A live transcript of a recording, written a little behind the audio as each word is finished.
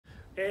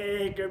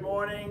Hey, good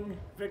morning,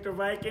 Victor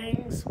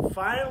Vikings.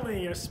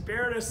 Finally, a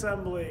spirit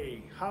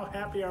assembly. How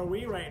happy are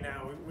we right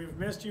now? We've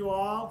missed you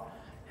all.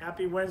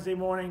 Happy Wednesday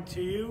morning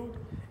to you.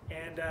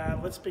 And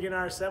let's begin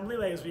our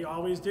assembly as we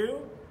always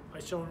do by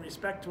showing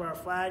respect to our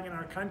flag and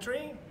our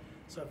country.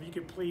 So if you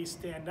could please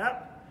stand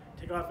up,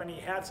 take off any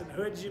hats and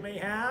hoods you may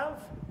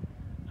have.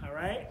 All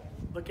right,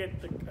 look at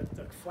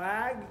the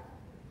flag.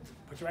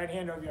 Put your right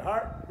hand over your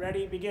heart.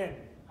 Ready, begin.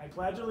 I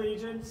pledge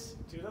allegiance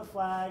to the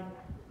flag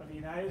of the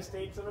United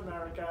States of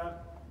America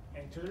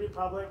and to the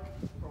republic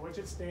for which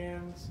it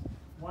stands,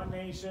 one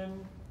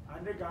nation,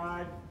 under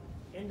God,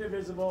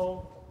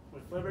 indivisible,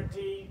 with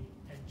liberty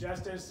and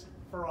justice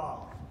for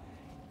all.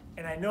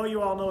 And I know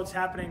you all know what's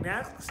happening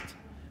next.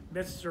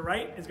 Mr.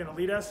 Wright is going to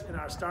lead us in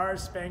our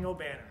Stars Spangled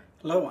Banner.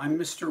 Hello, I'm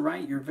Mr.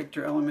 Wright, your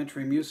Victor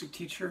Elementary music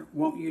teacher.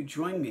 Won't you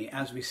join me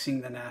as we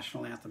sing the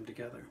national anthem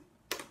together?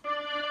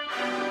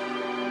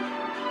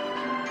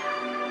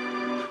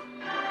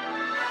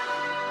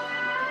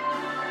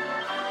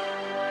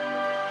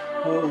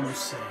 Oh,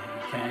 say,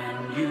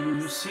 can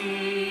you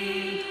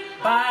see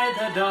by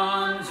the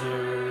dawn's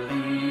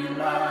early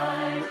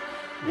light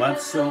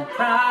what so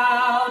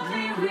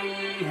proudly we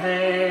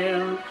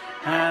hailed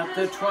at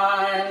the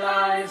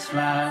twilight's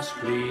last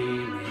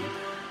gleaming,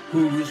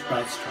 whose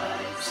bright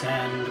stripes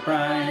and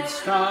bright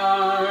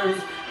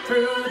stars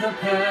through the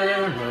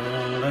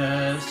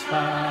perilous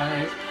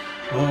fight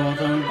o'er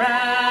the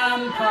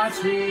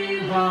ramparts we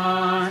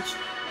watched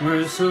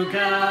were so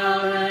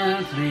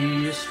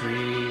gallantly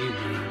streaming,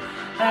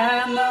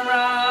 and the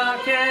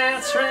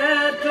rocket's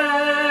red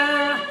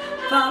glare,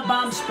 the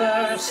bombs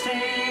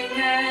bursting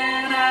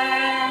in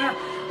air,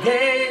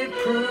 gave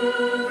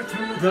proof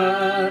through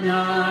the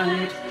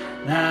night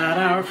that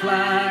our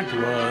flag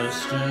was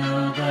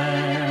still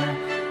there.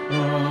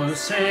 Oh,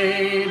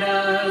 say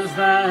does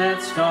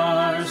that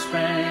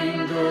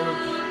star-spangled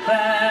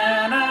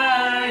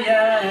banner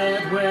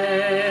yet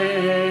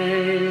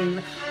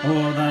wave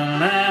o'er the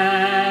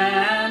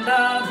land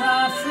of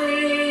the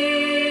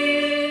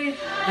free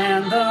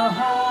and the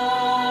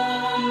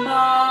home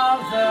of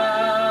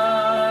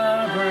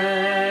the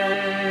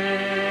brave.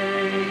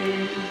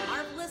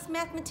 Marvelous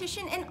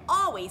mathematician and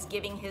always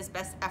giving his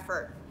best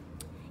effort.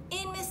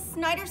 In Miss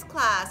Snyder's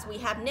class, we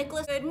have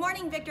Nicholas. Good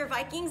morning, Victor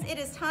Vikings. It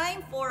is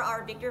time for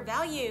our Victor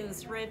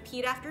values.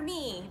 Repeat after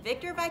me.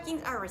 Victor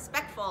Vikings are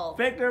respectful.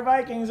 Victor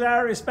Vikings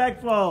are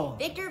respectful.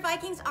 Victor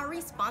Vikings are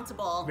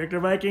responsible. Victor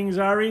Vikings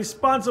are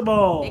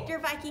responsible. Victor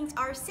Vikings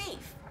are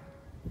safe.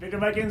 Victor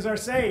Vikings are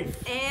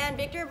safe. And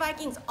Victor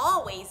Vikings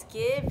always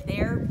give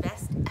their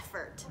best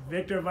effort.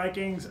 Victor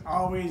Vikings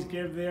always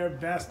give their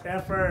best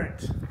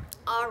effort.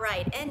 All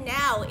right, and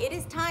now it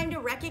is time to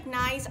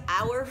recognize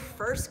our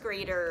first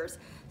graders.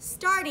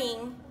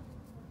 Starting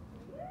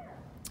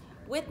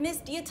with Miss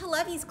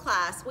Diatalevi's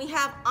class, we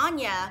have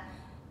Anya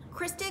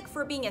Kristik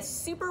for being a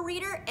super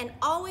reader and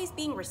always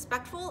being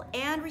respectful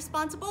and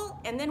responsible.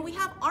 And then we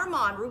have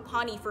Armand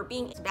Rupani for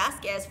being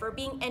Vasquez for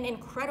being an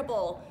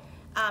incredible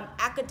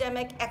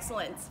academic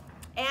excellence.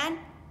 And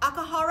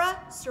Akahara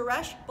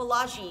Suresh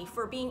Balaji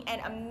for being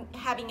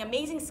having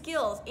amazing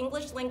skills,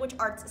 English language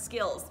arts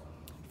skills.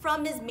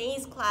 From Ms.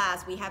 May's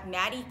class, we have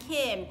Maddie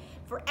Kim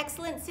for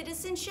excellent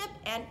citizenship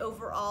and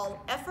overall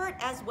effort,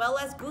 as well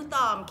as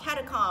Gutham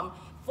Katakom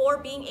for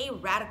being a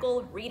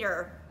radical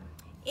reader.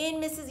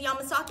 In Mrs.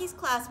 Yamasaki's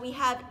class, we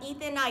have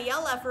Ethan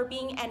Ayala for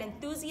being an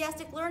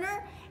enthusiastic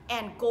learner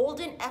and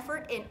golden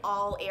effort in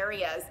all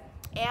areas.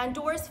 And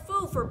Doris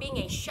Fu for being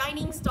a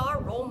shining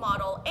star role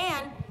model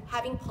and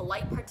having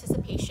polite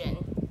participation.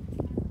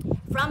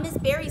 From Ms.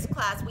 Berry's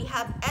class, we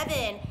have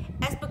Evan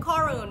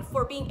Espikarun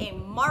for being a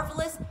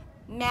marvelous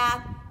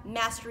math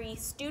mastery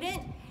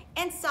student,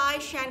 and Sai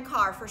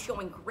Shankar for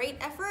showing great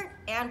effort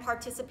and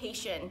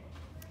participation.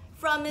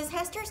 From Ms.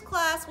 Hester's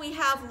class, we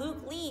have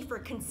Luke Lee for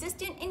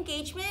consistent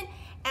engagement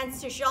and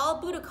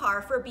Sejal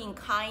Budakar for being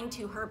kind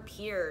to her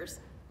peers.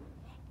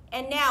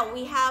 And now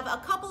we have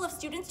a couple of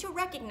students to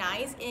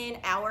recognize in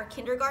our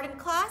kindergarten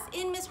class.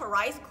 In Ms.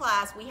 Harai's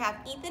class, we have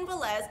Ethan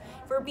Velez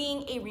for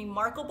being a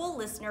remarkable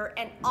listener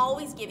and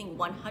always giving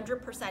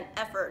 100%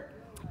 effort,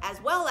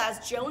 as well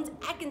as Jones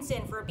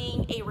Atkinson for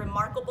being a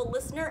remarkable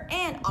listener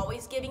and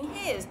always giving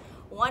his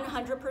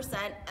 100%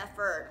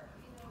 effort.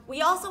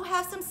 We also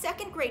have some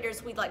second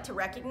graders we'd like to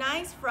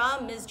recognize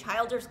from Ms.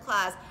 Childer's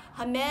class.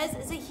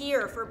 Hamez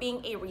Zahir for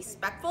being a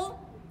respectful,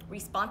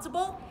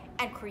 responsible,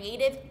 and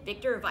creative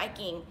Victor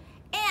Viking.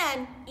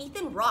 And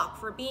Ethan Rock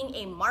for being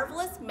a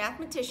marvelous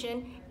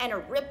mathematician and a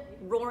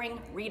rip-roaring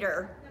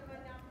reader.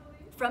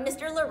 From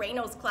Mr.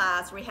 Loreno's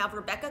class, we have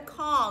Rebecca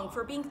Kong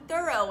for being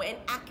thorough and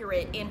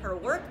accurate in her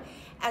work,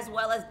 as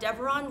well as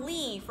Deveron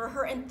Lee for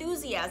her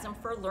enthusiasm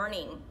for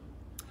learning.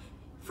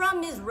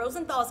 From Ms.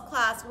 Rosenthal's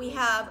class, we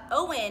have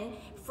Owen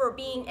for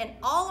being an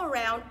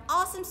all-around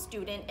awesome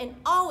student and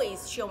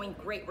always showing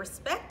great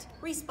respect,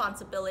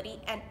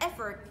 responsibility, and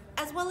effort,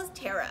 as well as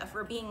Tara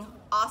for being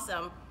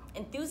awesome,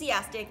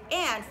 enthusiastic,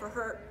 and for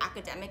her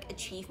academic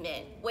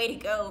achievement. Way to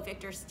go,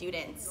 Victor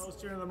students. Those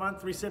Student of the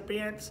Month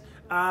recipients.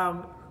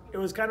 it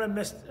was kind of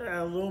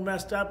a little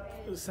messed up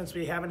since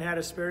we haven't had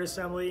a Spirit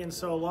Assembly in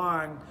so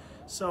long.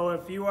 So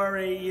if you are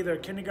either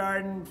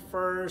kindergarten,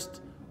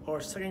 first, or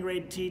second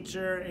grade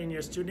teacher and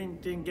your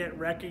student didn't get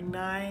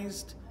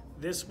recognized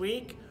this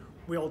week,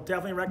 we'll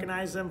definitely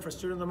recognize them for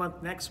Student of the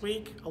Month next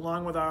week,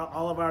 along with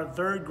all of our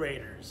third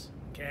graders.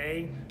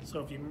 Okay, so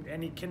if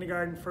any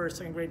kindergarten, first,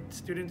 second grade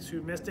students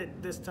who missed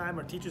it this time,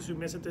 or teachers who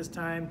missed it this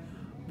time,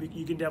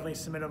 you can definitely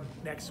submit them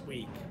next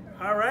week.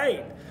 All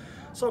right,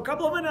 so a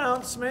couple of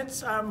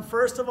announcements.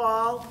 First of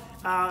all,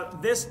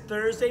 this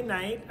Thursday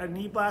night, an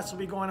e-blast will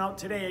be going out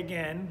today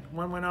again.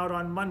 One went out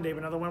on Monday, but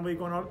another one will be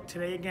going out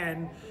today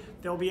again.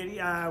 There'll be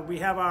we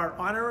have our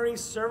Honorary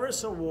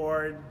Service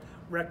Award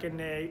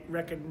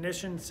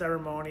recognition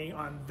ceremony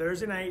on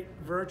Thursday night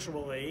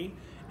virtually.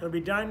 It'll be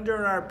done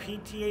during our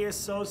PTA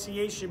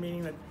Association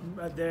meeting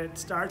that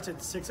starts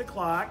at 6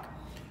 o'clock.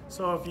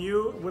 So if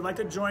you would like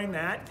to join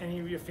that, any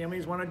of your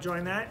families want to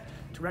join that,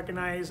 to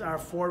recognize our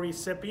 4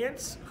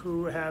 recipients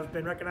who have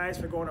been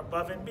recognized for going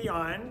above and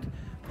beyond,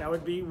 that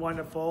would be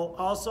wonderful.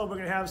 Also, we're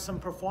going to have some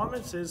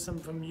performances,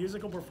 some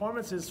musical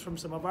performances from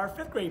some of our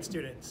 5th grade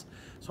students.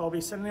 So I'll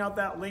be sending out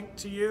that link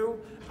to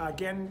you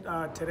again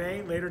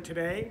later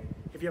today,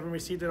 if you haven't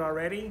received it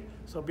already.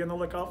 So be on the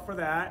lookout for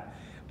that.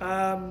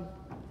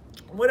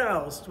 What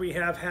else do we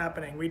have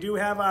happening? We do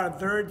have our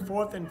 3rd,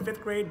 4th, and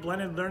 5th grade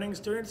blended learning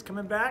students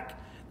coming back.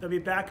 They'll be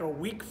back a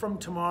week from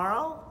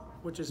tomorrow,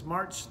 which is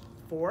March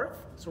 4th.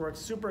 So we're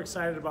super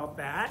excited about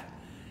that.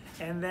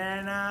 And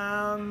then,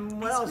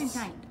 what else? Ice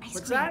cream night.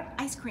 What's that?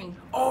 Ice cream.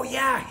 Oh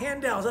yeah,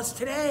 Handel's, that's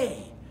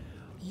today.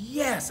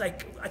 Yes, I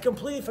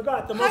completely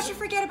forgot. How'd you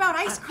forget about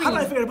ice cream? How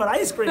did I forget about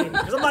ice cream?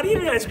 Because I'm not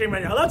eating ice cream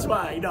right now, that's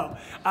why, no.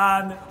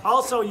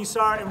 Also, you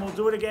saw, and we'll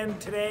do it again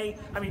today,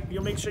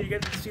 you'll make sure you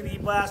get to see the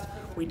e-blast.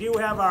 We do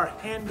have our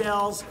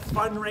Handel's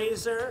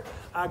fundraiser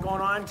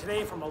going on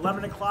today from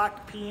 11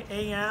 o'clock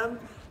a.m.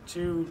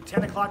 to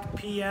 10 o'clock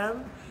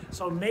p.m.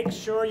 So make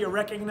sure you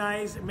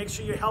recognize, make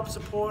sure you help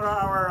support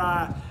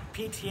our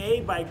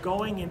PTA by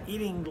going and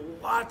eating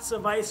lots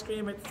of ice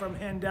cream from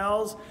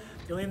Handel's.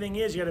 The only thing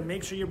is, you gotta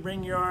make sure you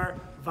bring your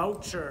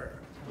voucher,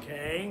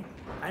 okay?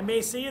 I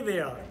may see you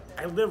there.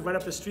 I live right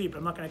up the street, but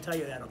I'm not gonna tell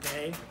you that,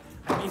 okay?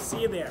 I may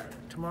see you there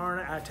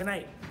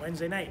tonight,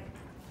 Wednesday night.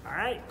 All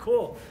right,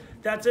 cool.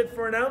 That's it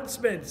for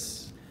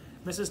announcements.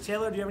 Mrs.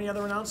 Taylor, do you have any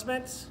other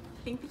announcements?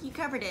 I think you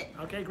covered it.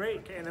 Okay, great.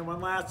 Okay, and then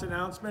one last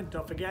announcement.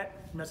 Don't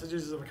forget,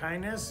 Messages of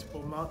Kindness.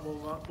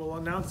 We'll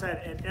announce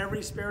that at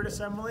every Spirit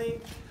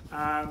Assembly.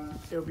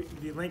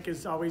 The link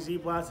is always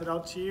e-blasted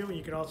out to you, and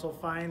you can also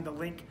find the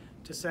link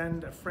to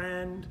send a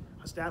friend,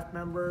 a staff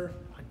member,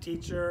 a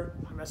teacher,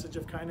 a message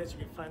of kindness. You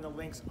can find the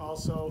links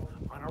also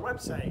on our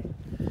website.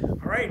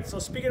 All right, so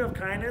speaking of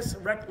kindness,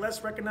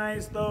 let's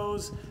recognize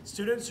those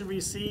students who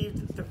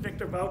received the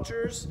Victor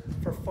vouchers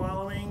for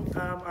following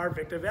our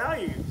Victor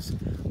values.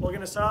 We're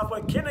going to start off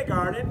with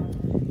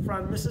kindergarten.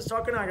 From Mrs.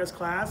 Tokunaga's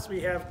class,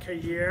 we have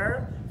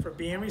Kayer for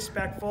being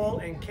respectful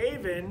and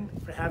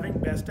Kaven for having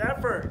best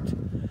effort.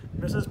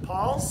 Mrs.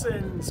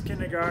 Paulson's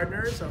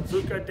kindergartners are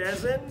Luca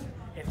Dezen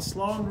and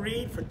Sloan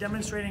Reed for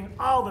demonstrating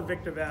all the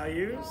Victor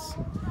values.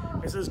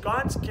 Mrs.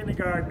 Gaunt's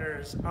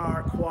kindergartners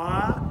are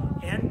Kwa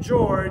and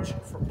George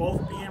for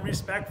both being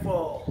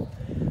respectful.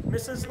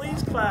 Mrs.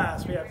 Lee's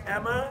class, we have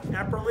Emma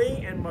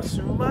Epperly and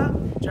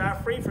Masuma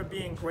Jaffrey for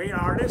being great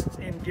artists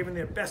and giving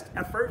their best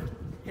effort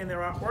in their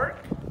artwork.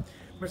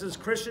 Mrs.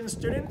 Christian's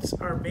students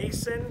are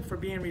Mason for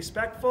being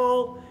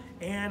respectful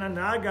and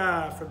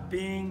Anaga for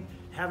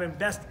having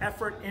best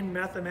effort in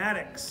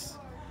mathematics.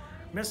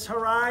 Miss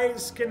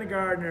Harai's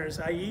kindergartners,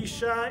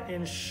 Aisha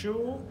and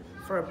Shu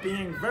for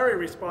being very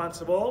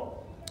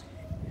responsible.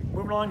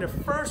 Moving along to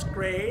first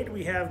grade,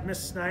 we have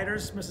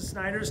Mrs.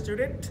 Snyder's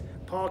student,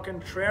 Paul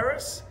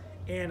Contreras,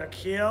 and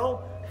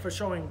Akil for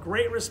showing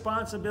great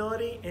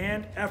responsibility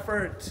and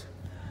effort.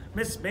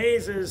 Miss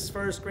Mays'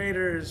 first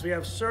graders, we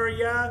have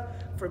Surya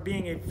for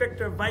being a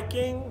Victor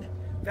Viking,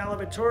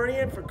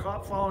 valedictorian for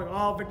following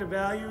all Victor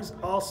values,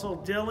 also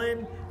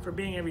Dylan for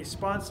being a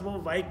responsible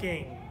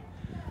Viking.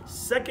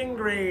 Second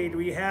grade,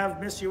 we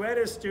have Miss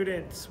Ueda's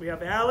students. We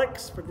have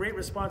Alex for great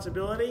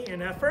responsibility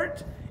and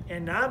effort,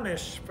 and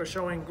Namish for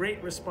showing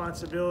great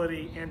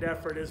responsibility and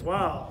effort as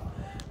well.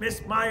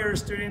 Miss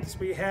Meyer's students,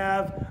 we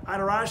have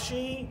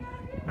Adarashi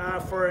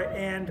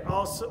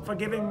for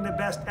giving the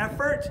best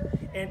effort,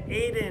 and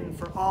Aiden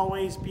for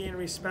always being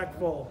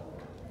respectful.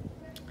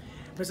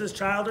 Mrs.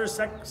 Childer's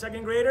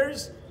second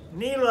graders,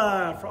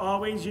 Neela for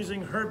always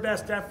using her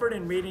best effort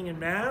in reading and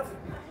math.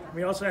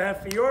 We also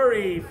have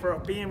Fiore for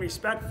being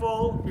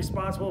respectful,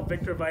 responsible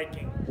Victor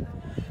Viking.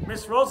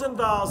 Miss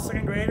Rosenthal's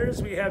second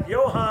graders, we have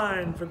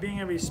Johan for being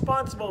a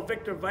responsible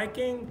Victor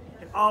Viking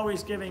and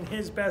always giving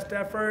his best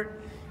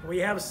effort. And we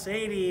have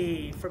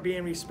Sadie for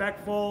being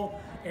respectful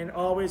and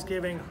always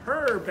giving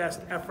her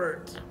best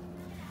effort.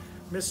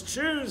 Miss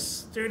Chu's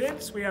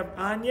students, we have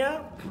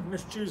Anya.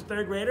 Miss Chu's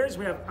third graders,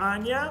 we have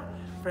Anya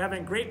for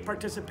having great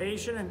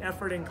participation and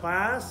effort in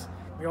class.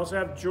 We also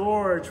have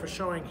George for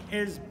showing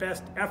his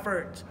best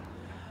effort.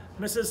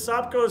 Mrs.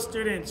 Sopko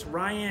students,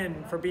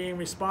 Ryan for being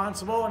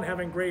responsible and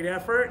having great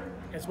effort,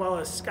 as well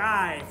as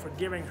Sky for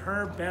giving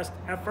her best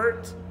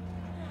effort.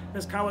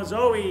 Ms.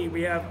 Kawazoe,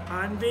 we have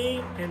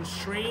Anvi and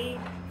Shri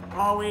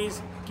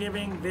always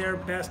giving their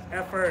best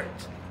effort.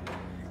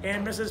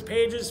 And Mrs.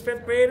 Page's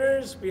fifth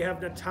graders, we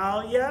have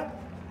Natalia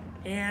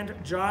and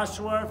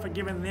Joshua for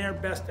giving their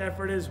best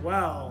effort as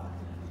well.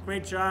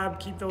 Great job,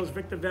 keep those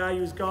Victor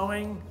values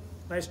going.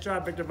 Nice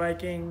job, Victor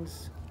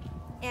Vikings.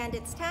 And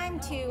it's time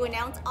to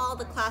announce all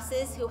the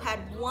classes who had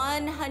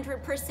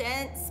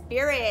 100%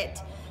 spirit,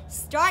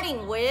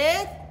 starting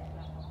with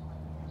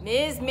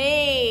Ms.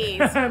 Mays.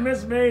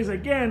 Miss Mays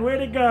again, way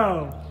to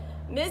go.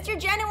 Mr.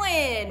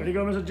 Genuine. Way to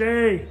go, Mr.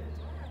 J.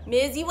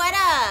 Ms.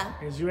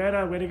 Ueda. Ms.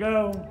 Ueda, way to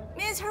go.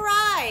 Ms.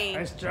 Harai.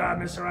 Nice job,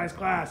 Miss Harai's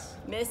class.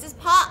 Mrs.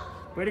 Pop.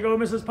 Way to go,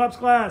 Mrs. Pup's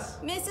class.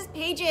 Mrs.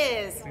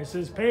 Pages.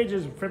 Mrs.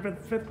 Pages,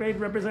 fifth grade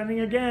representing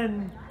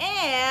again.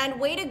 And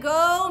way to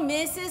go,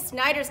 Mrs.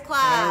 Snyder's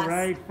class. All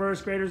right,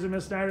 first graders in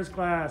Miss Snyder's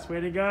class. Way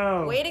to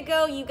go. Way to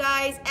go, you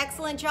guys.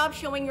 Excellent job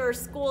showing your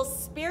school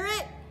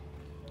spirit.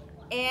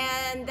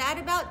 And that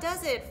about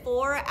does it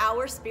for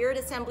our Spirit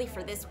Assembly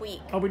for this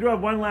week. Oh, we do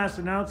have one last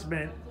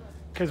announcement,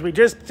 because we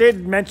just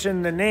did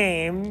mention the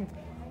name.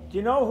 Do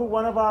you know who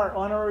one of our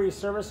Honorary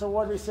Service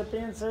Award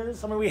recipients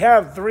is? I mean, we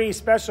have 3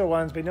 special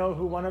ones, but you know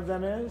who one of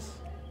them is?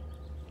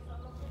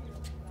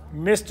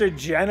 Mr.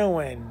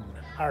 Genuine,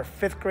 our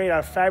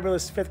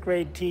fabulous fifth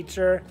grade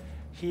teacher.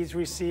 He's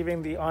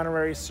receiving the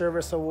Honorary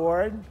Service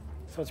Award,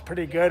 so it's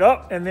pretty good.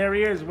 Oh, and there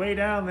he is, way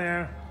down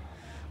there.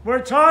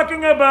 We're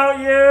talking about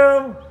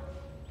you.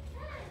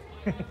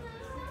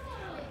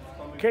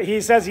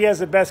 He says he has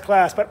the best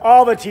class, but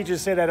all the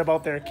teachers say that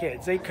about their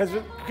kids.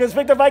 Because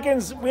Victor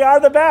Vikings, we are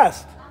the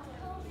best.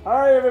 All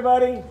right,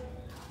 everybody.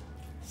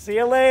 See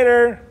you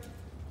later.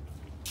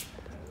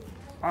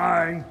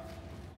 Bye.